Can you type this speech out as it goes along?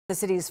The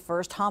city's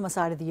first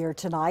homicide of the year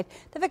tonight.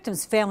 The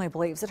victim's family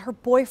believes that her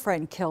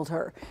boyfriend killed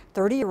her.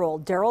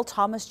 30-year-old Daryl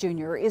Thomas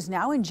Jr. is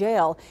now in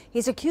jail.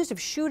 He's accused of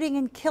shooting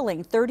and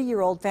killing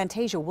 30-year-old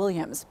Fantasia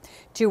Williams.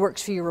 2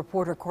 Works For You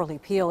reporter Corley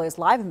Peel is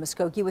live in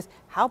Muskogee with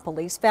how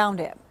police found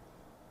him.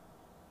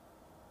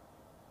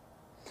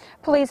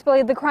 Police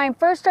believe the crime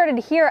first started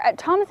here at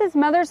Thomas's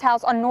mother's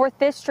house on North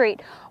 5th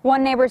Street.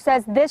 One neighbor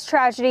says this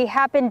tragedy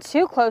happened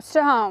too close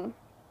to home.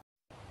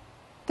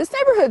 This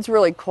neighborhood's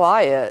really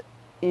quiet.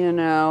 You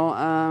know,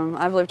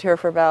 I've lived here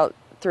for about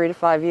 3 to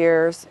 5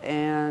 years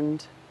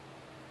and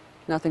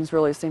nothing's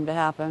really seemed to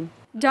happen.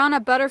 Donna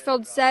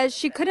Butterfield says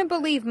she couldn't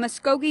believe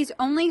Muskogee's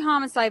only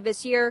homicide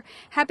this year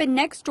happened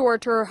next door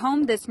to her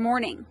home this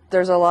morning.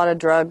 There's a lot of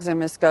drugs in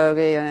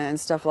Muskogee and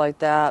stuff like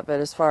that, but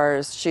as far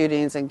as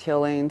shootings and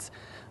killings,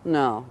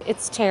 no.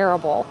 It's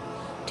terrible.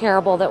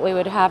 Terrible that we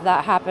would have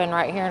that happen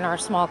right here in our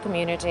small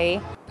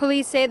community.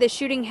 Police say the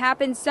shooting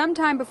happened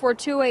sometime before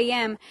 2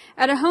 a.m.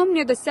 at a home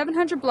near the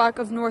 700 block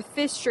of North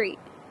 5th Street.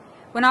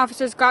 When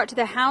officers got to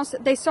the house,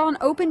 they saw an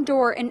open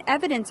door and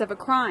evidence of a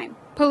crime.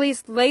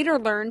 Police later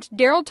learned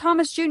Daryl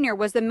Thomas Jr.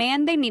 was the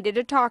man they needed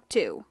to talk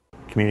to.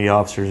 Community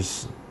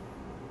officers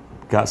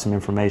got some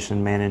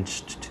information,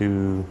 managed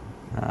to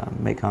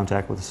make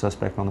contact with the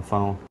suspect on the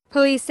phone.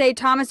 Police say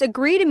Thomas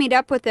agreed to meet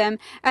up with them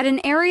at an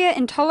area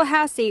in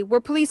Tallahassee where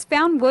police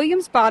found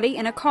Williams' body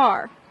in a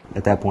car.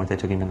 At that point, they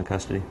took him into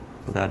custody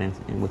without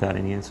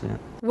any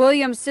incident.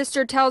 Williams'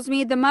 sister tells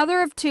me the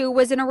mother of 2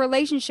 was in a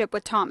relationship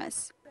with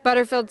Thomas.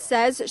 Butterfield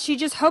says she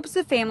just hopes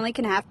the family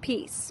can have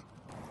peace.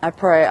 I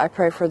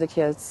pray for the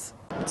kids.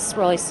 It's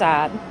really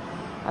sad.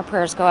 Our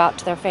prayers go out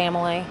to their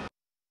family.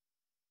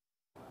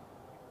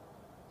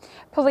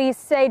 Police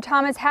say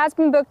Thomas has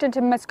been booked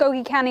into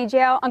Muskogee County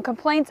Jail on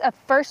complaints of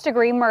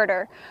first-degree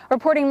murder.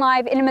 Reporting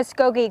live in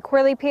Muskogee,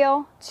 Corley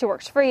Peel, 2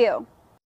 Works For You.